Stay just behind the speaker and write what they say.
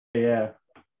Yeah.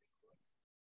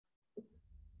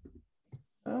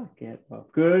 Okay. Well,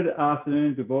 good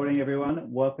afternoon, good morning, everyone.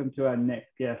 Welcome to our next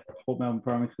guest, Port Melbourne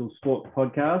Primary School Sports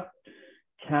Podcast.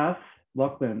 Kath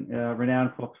Laughnan,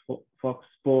 renowned Fox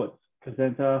Sports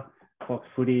presenter, Fox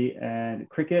Footy and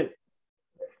cricket.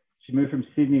 She moved from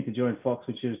Sydney to join Fox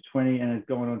when she was 20 and has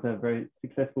gone on to a very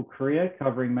successful career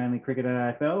covering mainly cricket and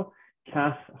AFL.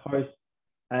 Kath hosts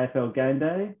AFL Game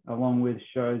Day along with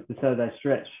shows The Saturday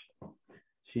Stretch.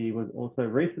 She was also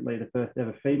recently the first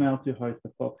ever female to host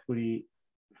the Fox Footy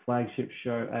flagship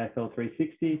show AFL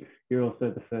 360. You're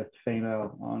also the first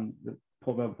female on the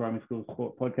Port Melbourne Primary School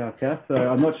Sport Podcast, Kath. So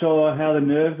I'm not sure how the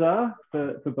nerves are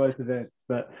for both events,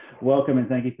 but welcome and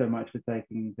thank you so much for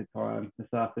taking the time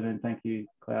this afternoon. Thank you,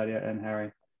 Claudia and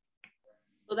Harry.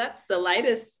 Well, that's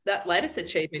that latest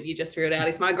achievement you just reeled out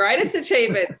is my greatest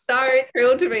achievement. So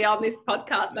thrilled to be on this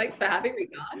podcast. Thanks for having me,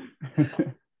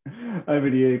 guys. Over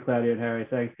to you, Claudia and Harry.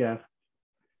 Thanks, Kath.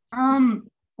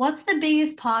 What's the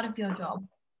biggest part of your job?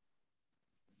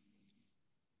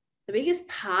 The biggest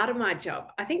part of my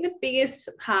job, I think the biggest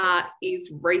part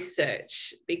is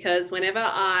research, because whenever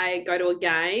I go to a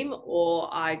game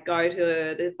or I go to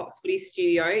the Fox Footy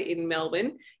studio in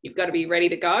Melbourne, you've got to be ready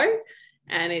to go,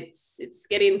 and it's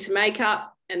get into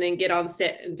makeup and then get on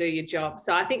set and do your job.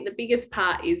 So I think the biggest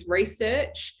part is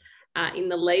research in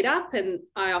the lead up, and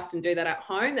I often do that at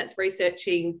home. That's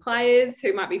researching players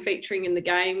who might be featuring in the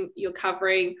game you're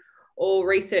covering, or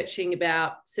researching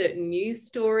about certain news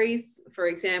stories. For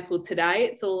example, today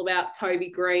it's all about Toby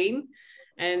Green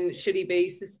and should he be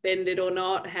suspended or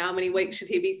not? How many weeks should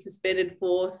he be suspended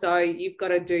for? So you've got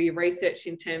to do your research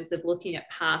in terms of looking at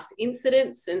past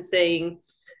incidents and seeing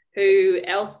who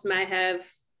else may have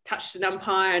touched an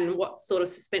umpire and what sort of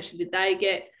suspension did they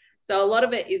get. So a lot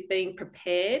of it is being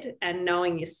prepared and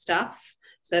knowing your stuff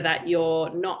so that you're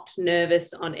not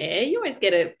nervous on air. You always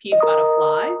get a few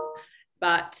butterflies,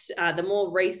 but the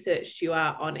more researched you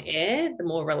are on air, the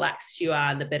more relaxed you are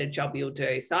and the better job you'll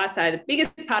do. So I'd say the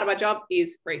biggest part of my job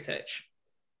is research.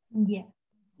 Yeah.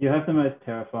 You have the most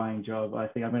terrifying job. I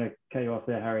think I'm going to cut you off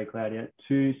there, Harry, Claudia.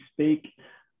 To speak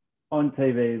on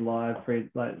TV live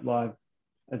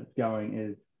as it's going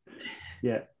is,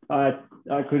 yeah, I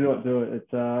could not do it.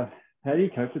 It's how do you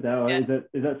cope with that? Yeah.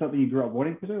 Is that something you grew up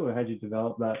wanting to do, or how did you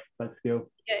develop that skill?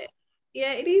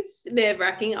 Yeah, it is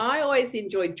nerve-wracking. I always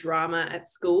enjoyed drama at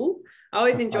school. I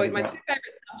always enjoyed, my two favourite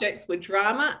subjects were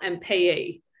drama and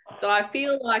PE. So I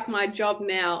feel like my job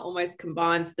now almost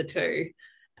combines the two,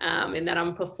 in that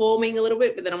I'm performing a little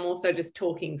bit, but then I'm also just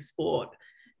talking sport.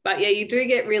 But yeah, you do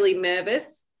get really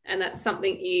nervous, and that's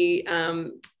something you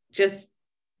just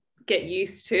get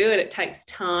used to, and it takes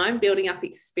time building up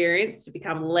experience to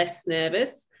become less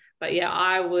nervous. But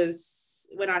yeah,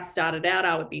 when I started out,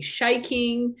 I would be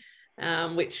shaking,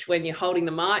 which when you're holding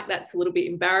the mic, that's a little bit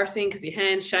embarrassing because your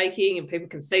hand's shaking and people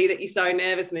can see that you're so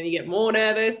nervous, and then you get more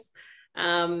nervous.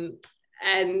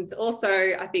 And also,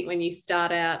 I think when you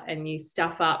start out and you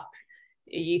stuff up,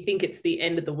 you think it's the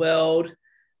end of the world,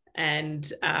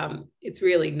 and it's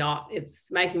really not.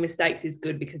 It's making mistakes is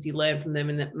good because you learn from them,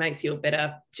 and it makes you a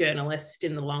better journalist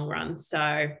in the long run.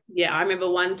 So yeah, I remember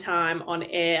one time on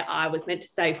air I was meant to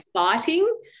say fighting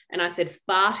and I said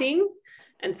farting,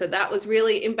 and so that was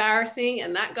really embarrassing,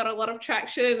 and that got a lot of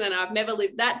traction, and I've never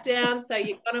lived that down. So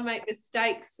you've got to make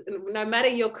mistakes, and no matter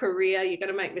your career, you're going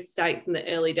to make mistakes in the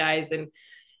early days, and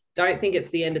don't think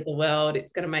it's the end of the world.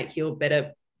 It's going to make you a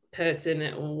better person,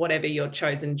 or whatever your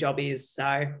chosen job is.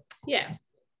 So yeah.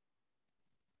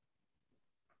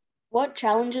 What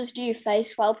challenges do you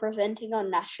face while presenting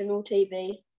on national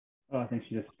TV? Oh, I think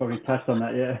she just probably touched on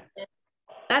that, yeah.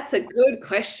 That's a good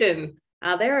question.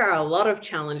 There are a lot of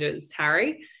challenges,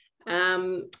 Harry.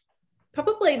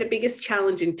 Probably the biggest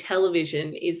challenge in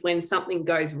television is when something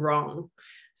goes wrong.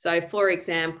 So for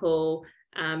example,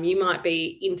 I might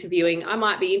be interviewing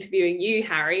you,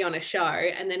 Harry, on a show,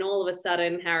 and then all of a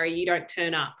sudden, Harry, you don't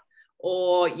turn up,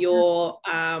 or your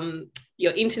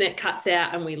internet cuts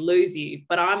out and we lose you.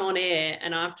 But I'm on air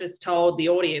and I've just told the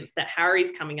audience that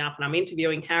Harry's coming up and I'm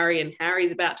interviewing Harry, and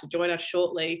Harry's about to join us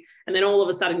shortly, and then all of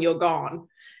a sudden you're gone.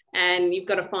 And you've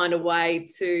got to find a way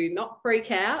to not freak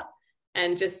out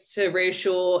and just to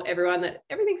reassure everyone that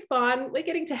everything's fine. We're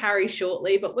getting to Harry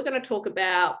shortly, but we're going to talk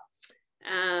about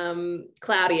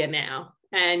Claudia now.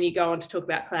 And you go on to talk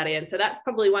about Claudia. And so that's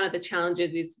probably one of the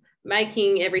challenges, is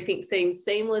making everything seem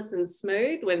seamless and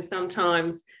smooth when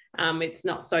sometimes it's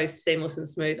not so seamless and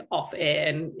smooth off air,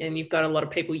 and you've got a lot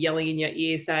of people yelling in your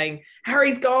ear saying,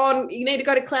 Harry's gone, you need to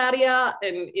go to Claudia.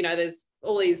 And, you know, there's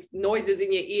all these noises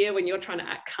in your ear when you're trying to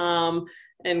act calm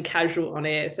and casual on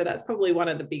air. So that's probably one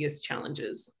of the biggest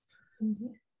challenges. Mm-hmm.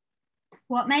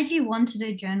 What made you want to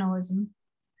do journalism?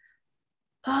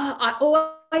 I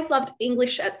always loved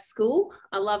English at school.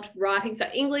 I loved writing. So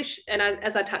English, and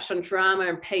as I touched on, drama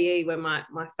and PE were my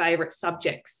favourite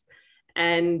subjects.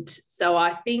 And so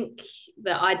I think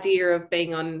the idea of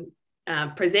being on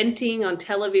presenting on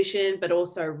television, but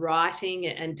also writing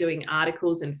and doing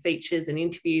articles and features and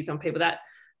interviews on people, that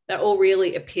all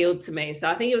really appealed to me. So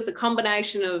I think it was a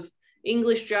combination of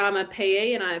English, drama,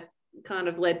 PE, and I kind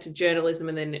of led to journalism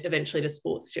and then eventually to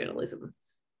sports journalism.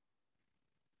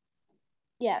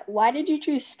 Yeah, why did you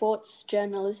choose sports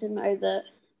journalism over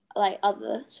like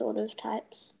other sort of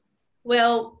types?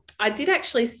 Well, I did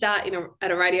actually start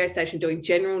at a radio station doing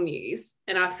general news,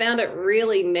 and I found it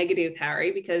really negative,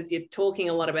 Harry, because you're talking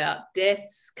a lot about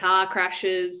deaths, car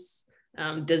crashes,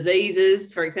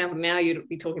 diseases. For example, now you'd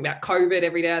be talking about COVID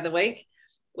every day of the week.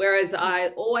 Whereas I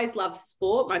always loved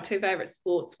sport. My two favourite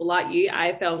sports were, like you,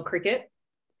 AFL and cricket.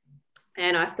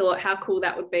 And I thought how cool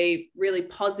that would be, really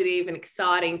positive and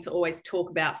exciting to always talk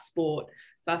about sport.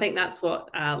 So I think that's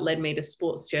what led me to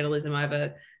sports journalism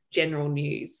over general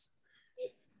news.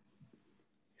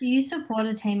 Do you support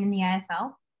a team in the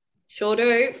AFL? Sure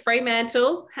do.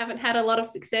 Fremantle. Haven't had a lot of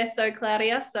success though,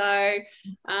 Claudia. So,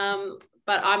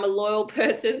 but I'm a loyal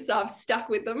person, so I've stuck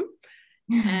with them.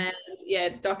 And yeah,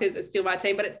 Dockers are still my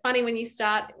team. But it's funny when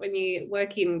you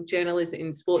work in journalism,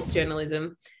 in sports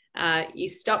journalism, you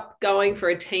stop going for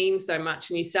a team so much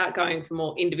and you start going for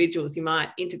more individuals. You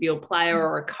might interview a player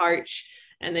or a coach,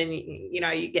 and then you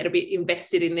get a bit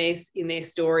invested in their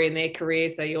story and their career,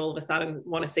 so you all of a sudden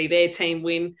want to see their team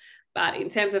win. But in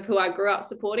terms of who I grew up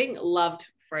supporting, loved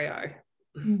Freo.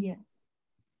 Yeah.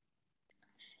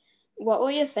 What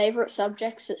were your favourite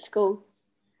subjects at school?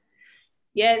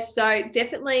 Yeah, so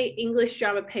definitely English,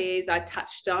 drama, PEs I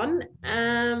touched on.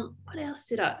 What else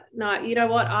did I? No, you know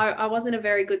what? I wasn't a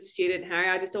very good student, Harry.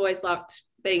 I just always loved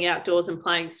being outdoors and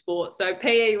playing sport. So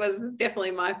PE was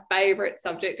definitely my favourite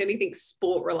subject, anything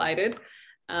sport related.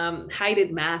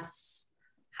 Hated maths,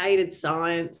 hated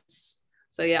science.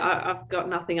 So yeah, I've got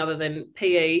nothing other than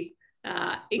PE,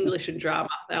 English and drama.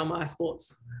 They are my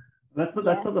sports. That's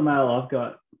not the mail I've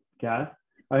got, Kath.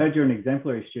 I heard you're an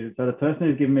exemplary student. So the person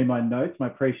who's given me my notes, my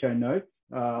pre-show notes,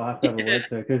 I'll have to have a word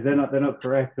to, because they're not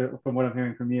correct from what I'm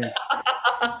hearing from you.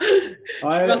 She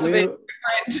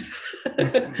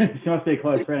must be a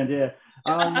close friend, yeah.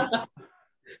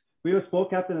 Were you a sport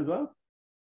captain as well?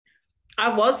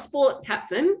 I was sport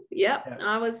captain. Yep. Yeah.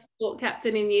 I was sport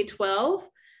captain in year 12.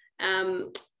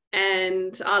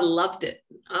 And I loved it.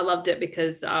 I loved it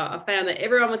because I found that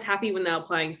everyone was happy when they were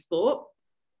playing sport.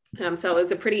 So it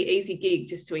was a pretty easy gig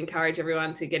just to encourage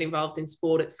everyone to get involved in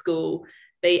sport at school,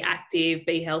 be active,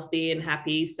 be healthy and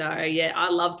happy. So yeah, I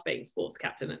loved being sports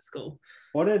captain at school.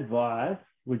 What advice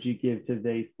would you give to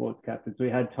these sports captains? We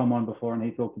had Tom on before and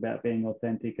he talked about being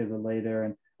authentic as a leader,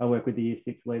 and I work with the year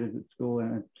 6 leaders at school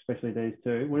and especially these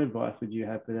two. What advice would you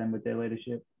have for them with their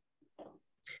leadership?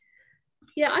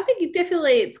 Yeah, I think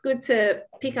it's good to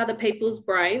pick other people's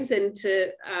brains and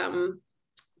to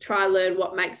try and learn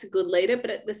what makes a good leader. But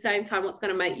at the same time, what's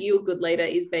going to make you a good leader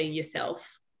is being yourself.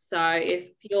 So if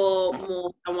you're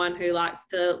more someone who likes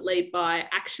to lead by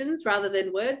actions rather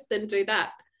than words, then do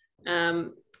that.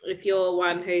 If you're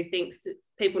one who thinks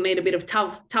people need a bit of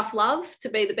tough love to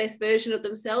be the best version of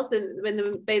themselves,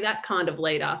 then be that kind of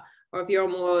leader. Or if you're a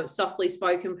more softly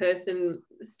spoken person,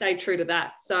 stay true to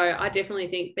that. So I definitely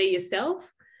think be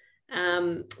yourself,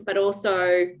 but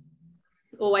also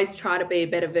always try to be a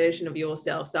better version of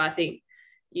yourself. So I think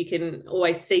you can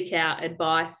always seek out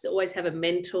advice, always have a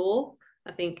mentor.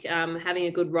 I think having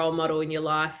a good role model in your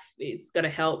life is going to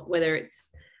help, whether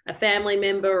it's a family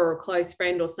member or a close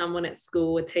friend or someone at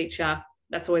school, a teacher.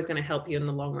 That's always going to help you in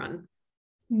the long run.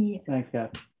 Yeah. Thanks,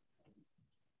 Kath.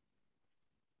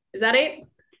 Is that it?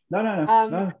 No,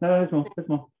 there's more. Let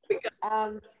me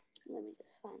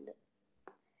just find it.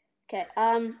 Okay.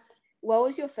 What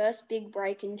was your first big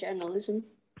break in journalism?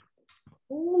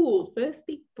 Oh, first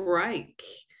big break.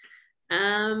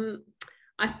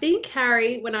 I think,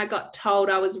 Harry, when I got told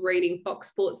I was reading Fox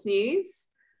Sports News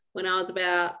when I was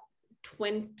about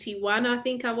 21, I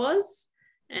think I was.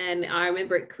 And I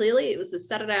remember it clearly. It was a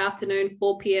Saturday afternoon,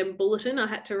 4 p.m. bulletin I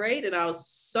had to read, and I was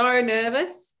so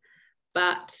nervous.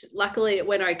 But luckily it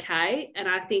went okay. And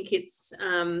I think it's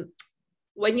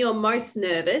when you're most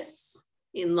nervous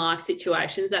in life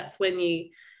situations, that's when you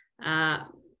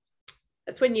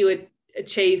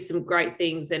achieve some great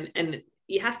things. And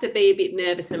you have to be a bit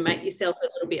nervous and make yourself a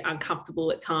little bit uncomfortable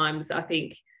at times, I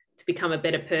think, to become a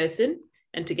better person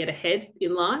and to get ahead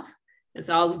in life. And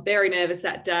so I was very nervous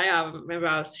that day. I remember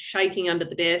I was shaking under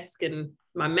the desk and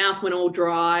my mouth went all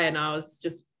dry and I was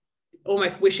just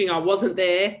almost wishing I wasn't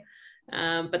there.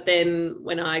 But then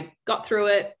when I got through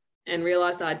it and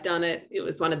realised I'd done it, it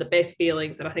was one of the best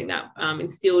feelings. And I think that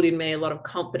instilled in me a lot of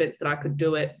confidence that I could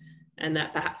do it, and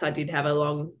that perhaps I did have a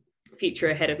long future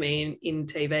ahead of me in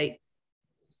TV.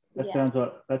 That sounds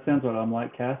what I'm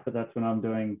like, Kath, but that's when I'm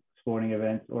doing sporting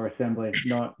events or assembly,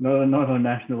 not on a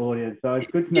national audience. So it's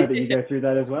good to know that you go through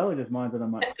that as well. It just mine's on a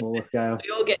much smaller scale.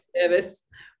 We all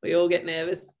get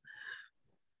nervous.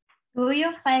 Who are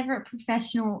your favourite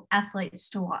professional athletes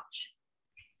to watch?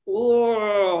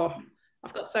 Oh,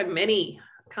 I've got so many.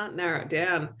 I can't narrow it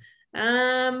down.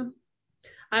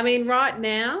 I mean, right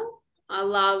now,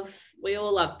 we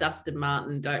all love Dustin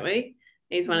Martin, don't we?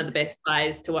 He's one of the best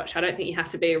players to watch. I don't think you have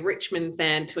to be a Richmond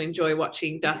fan to enjoy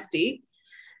watching Dusty.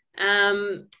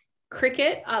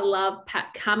 Cricket, I love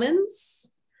Pat Cummins.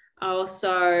 I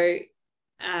also,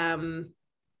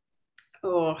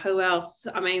 who else?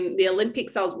 I mean, the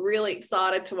Olympics, I was really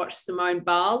excited to watch Simone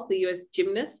Biles, the US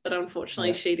gymnast, but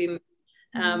unfortunately she didn't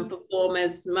perform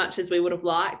as much as we would have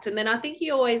liked. And then I think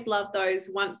you always love those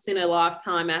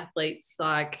once-in-a-lifetime athletes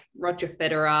like Roger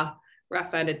Federer,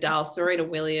 Rafa Nadal, Serena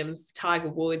Williams, Tiger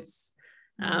Woods,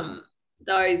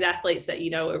 those athletes that,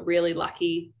 are really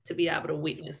lucky to be able to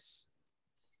witness.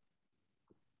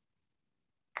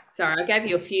 Sorry, I gave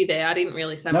you a few there. I didn't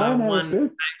really say my one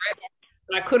favourite,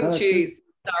 but I couldn't choose.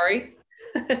 Sorry.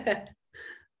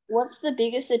 What's the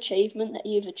biggest achievement that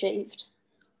you've achieved?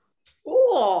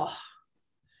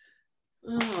 It's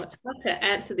hard to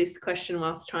answer this question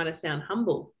whilst trying to sound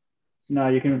humble. No,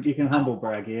 you can humble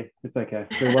brag here. It's okay.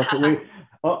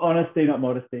 Honesty, not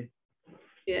modesty.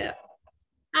 Yeah.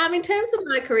 In terms of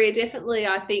my career, definitely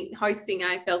I think hosting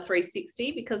AFL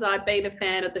 360, because I've been a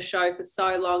fan of the show for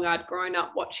so long. I'd grown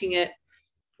up watching it.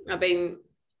 I've been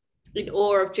in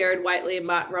awe of Jared Waitley and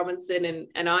Mark Robinson,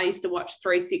 and I used to watch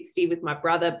 360 with my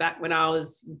brother back when I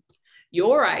was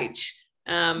your age,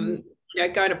 going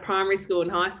to primary school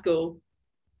and high school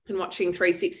and watching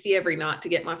 360 every night to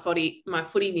get my footy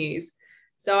news.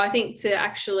 So I think to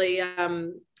actually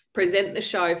present the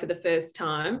show for the first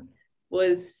time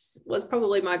was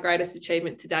probably my greatest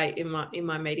achievement to date in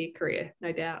my media career,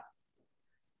 no doubt.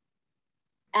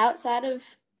 Outside of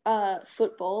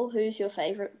football, who's your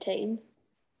favourite team?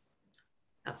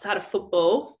 Outside of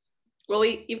football, well,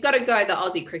 you've got to go the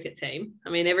Aussie cricket team. I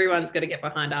mean, everyone's got to get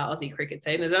behind our Aussie cricket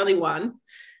team. There's only one.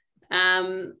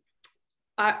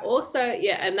 I also,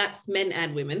 and that's men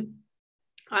and women.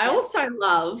 I also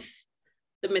love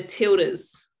the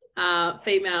Matildas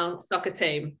female soccer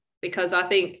team, because I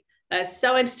think they're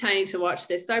so entertaining to watch.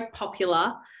 They're so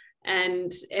popular,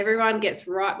 and everyone gets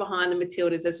right behind the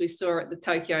Matildas, as we saw at the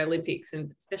Tokyo Olympics,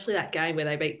 and especially that game where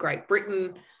they beat Great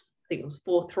Britain. I think it was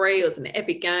 4-3. It was an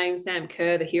epic game. Sam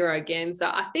Kerr, the hero again. So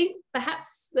I think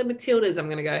perhaps the Matildas, I'm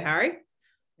going to go, Harry.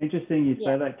 Interesting you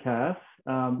say that, Kath.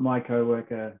 My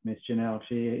co-worker, Miss Janelle,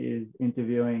 she is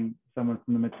interviewing someone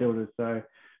from the Matildas. So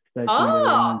stay tuned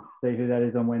around, see who that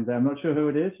is on Wednesday. I'm not sure who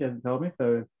it is. She hasn't told me.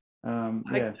 So,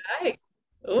 Okay.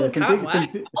 Oh, can't wait.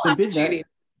 There's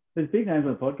big names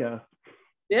on the podcast.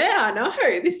 Yeah, I know.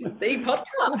 This is the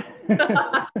podcast.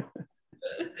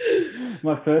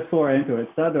 My first foray into it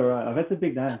started all right. I've had some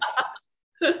big names.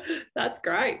 That's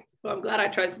great. Well, I'm glad I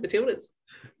chose the Matildas.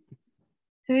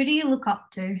 Who do you look up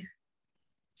to?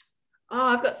 Oh,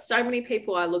 I've got so many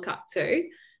people I look up to.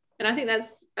 And I think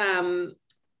that's the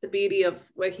beauty of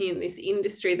working in this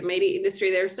industry, the media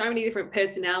industry. There are so many different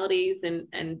personalities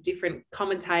and different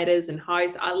commentators and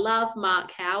hosts. I love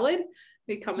Mark Howard,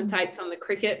 who commentates on the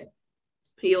cricket.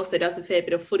 He also does a fair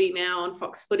bit of footy now on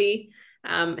Fox Footy.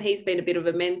 He's been a bit of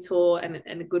a mentor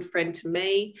and a good friend to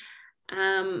me.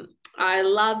 I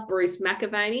love Bruce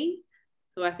McAvaney,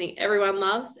 who I think everyone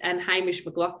loves, and Hamish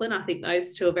McLaughlin. I think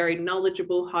those two are very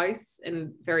knowledgeable hosts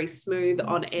and very smooth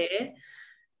on air.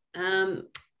 I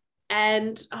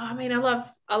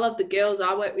love the girls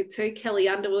I work with too, Kelly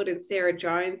Underwood and Sarah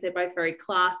Jones. They're both very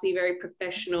classy, very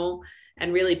professional,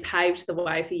 and really paved the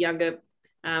way for younger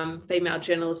female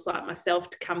journalists like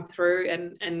myself to come through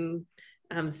and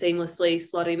seamlessly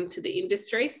slot into the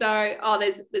industry. So,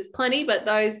 there's plenty, but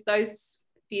those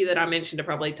few that I mentioned are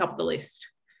probably top of the list.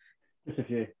 Just a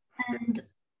few. And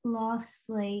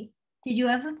lastly, did you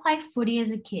ever play footy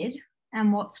as a kid?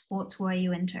 And what sports were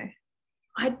you into?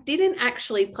 I didn't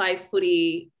actually play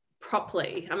footy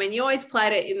properly. I mean, you always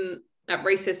played it at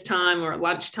recess time or at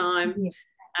lunchtime.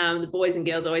 Yeah. The boys and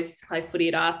girls always used to play footy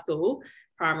at our school,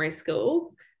 primary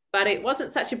school, but it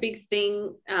wasn't such a big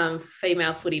thing,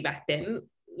 female footy back then,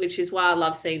 which is why I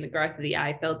love seeing the growth of the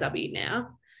AFLW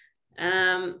now.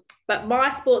 But my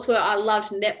sports were, I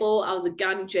loved netball. I was a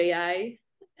gun GA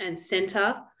and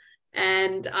centre.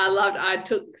 And I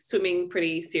took swimming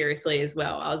pretty seriously as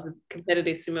well. I was a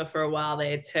competitive swimmer for a while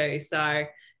there too. So,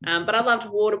 but I loved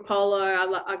water polo.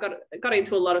 I got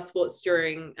into a lot of sports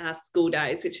during school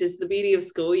days, which is the beauty of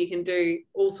school. You can do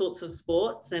all sorts of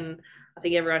sports, and I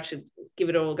think everyone should give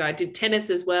it all a go. I did tennis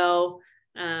as well.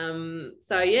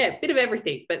 So yeah, a bit of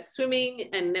everything, but swimming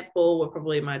and netball were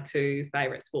probably my two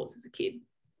favourite sports as a kid.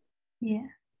 Yeah.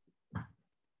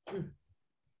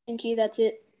 Thank you. That's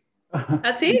it.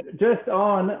 That's it. Just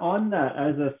on that,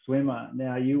 as a swimmer,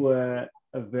 now you were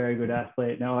a very good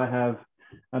athlete. Now I have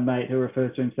a mate who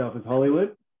refers to himself as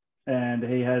Hollywood, and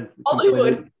he has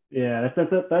Hollywood. Yeah,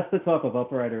 that's the type of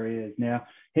operator he is. Now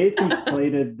he's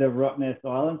completed the Rottnest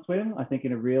Island swim, I think,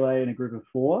 in a relay in a group of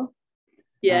 4.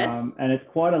 Yes. And it's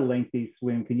quite a lengthy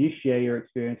swim. Can you share your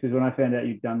experience? Because when I found out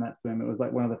you'd done that swim, it was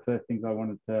like one of the first things I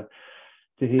wanted to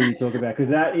hear you talk about,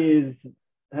 because that is,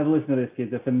 have a listen to this,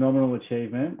 kids, a phenomenal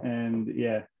achievement. And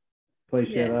yeah, please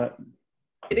share that.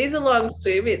 It is a long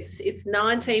swim. It's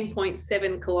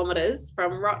 19.7 kilometres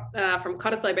from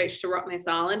Cottesloe Beach to Rottnest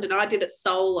Island, and I did it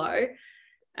solo.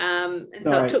 And Sorry,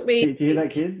 so it took me. Did you hear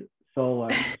that, kids? Solo.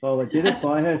 Did it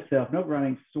by herself, not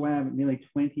running, swam nearly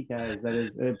 20 Ks. That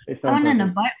is, it's I went on a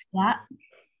boat for that.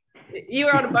 You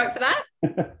were on a boat for that?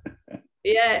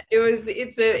 Yeah,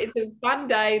 it's a fun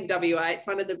day in WA. It's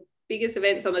one of the biggest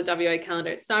events on the WA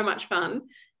calendar. It's so much fun.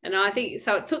 And I think,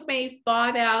 so it took me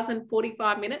 5 hours and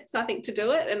 45 minutes, I think, to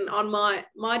do it. And on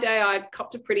my day, I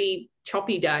copped a pretty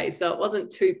choppy day, so it wasn't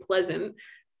too pleasant.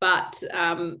 But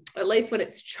at least when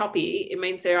it's choppy, it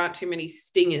means there aren't too many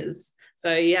stingers.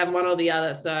 So you have one or the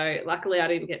other. So luckily I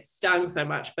didn't get stung so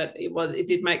much, but it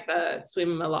did make the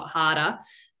swim a lot harder.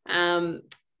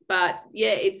 But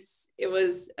yeah, it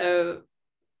was a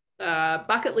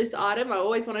bucket list item. I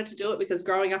always wanted to do it because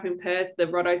growing up in Perth, the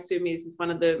Rotto swim is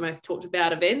one of the most talked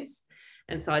about events.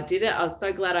 And so I did it. I was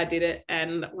so glad I did it.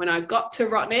 And when I got to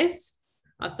Rottnest,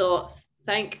 I thought,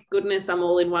 thank goodness I'm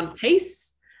all in one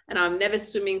piece. And I'm never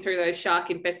swimming through those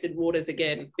shark-infested waters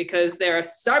again, because there are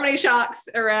so many sharks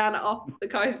around off the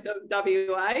coast of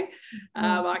WA.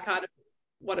 I kind of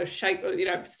want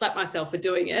to slap myself for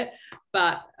doing it.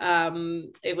 But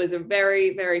it was a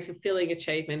very, very fulfilling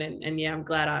achievement. And yeah, I'm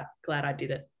glad I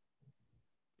did it.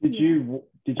 Did you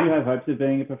have hopes of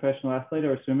being a professional athlete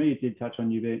or a swimmer? You did touch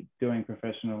on you doing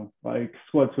professional, like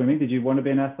squad swimming. Did you want to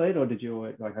be an athlete, or did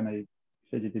you, like, I know you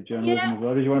said you did journalism as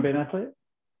well. Did you want to be an athlete?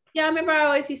 Yeah, I remember I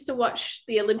always used to watch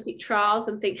the Olympic trials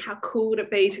and think, how cool would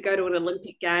it be to go to an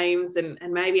Olympic Games, and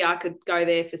maybe I could go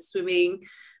there for swimming.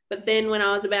 But then when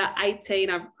I was about 18,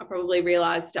 I probably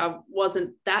realised I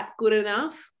wasn't that good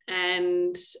enough.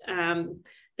 And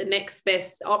the next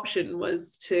best option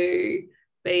was to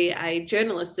be a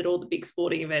journalist at all the big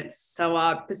sporting events. So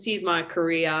I pursued my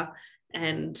career,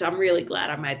 and I'm really glad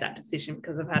I made that decision,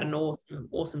 because I've had an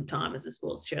awesome time as a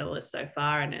sports journalist so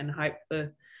far, and hope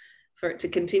for it to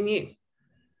continue.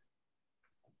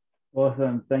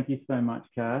 Awesome. Thank you so much,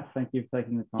 Kath. Thank you for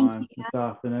taking the time this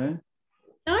afternoon.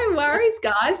 No worries,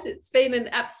 guys. It's been an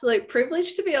absolute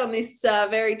privilege to be on this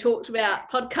very talked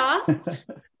about podcast.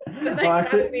 So thanks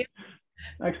for having me.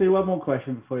 Actually, one more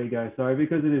question before you go. Sorry,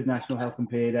 because it is National Health and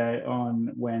PE Day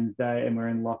on Wednesday and we're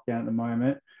in lockdown at the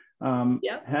moment.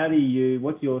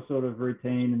 What's your sort of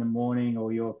routine in the morning,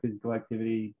 or your physical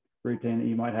activity routine that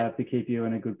you might have to keep you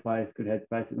in a good place, good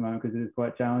headspace at the moment, because it is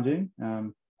quite challenging?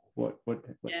 Talk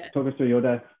us through your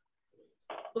day.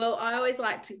 Well, I always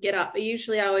like to get up.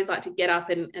 I always like to get up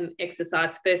and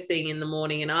exercise first thing in the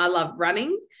morning. And I love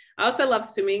running. I also love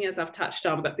swimming, as I've touched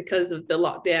on, but because of the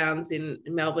lockdowns in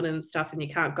Melbourne and stuff, and you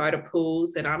can't go to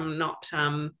pools, and I'm not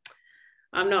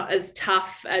as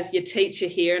tough as your teacher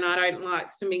here, and I don't like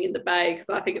swimming in the bay because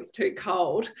I think it's too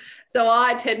cold. So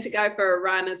I tend to go for a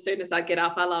run as soon as I get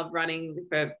up. I love running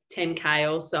for 10K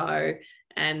or so,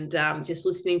 and just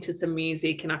listening to some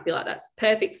music, and I feel like that's a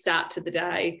perfect start to the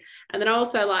day. And then I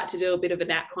also like to do a bit of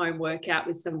an at-home workout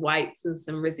with some weights and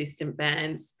some resistant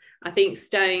bands. I think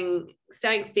staying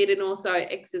fit and also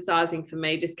exercising for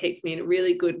me just keeps me in a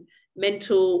really good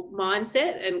mental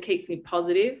mindset and keeps me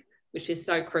positive, which is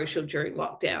so crucial during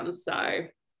lockdown. So,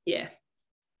 yeah.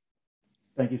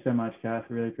 Thank you so much, Kath.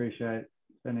 Really appreciate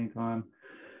spending time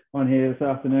on here this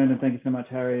afternoon. And thank you so much,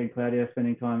 Harry and Claudia,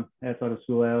 spending time outside of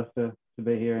school hours to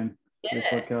be here in this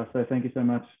podcast. So thank you so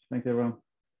much. Thanks, everyone.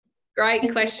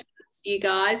 Great questions, you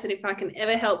guys. And if I can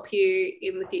ever help you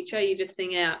in the future, you just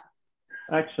sing out.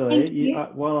 Actually,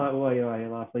 while you are here,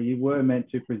 lastly, you were meant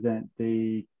to present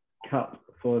the cup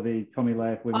for the Tommy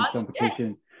Lath women's competition.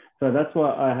 Yes. So that's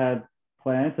what I had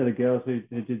planned. So the girls who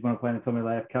did want to play in the Tommy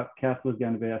Layup Cup, Kath was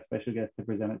going to be our special guest to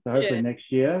present it. So hopefully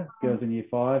next year, girls in year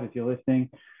 5, if you're listening,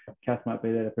 Kath might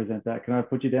be there to present that. Can I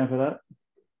put you down for that?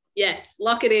 Yes,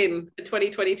 lock it in for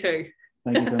 2022.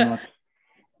 Thank you so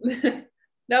much.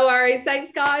 No worries.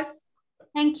 Thanks, guys.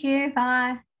 Thank you.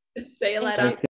 Bye. See you later.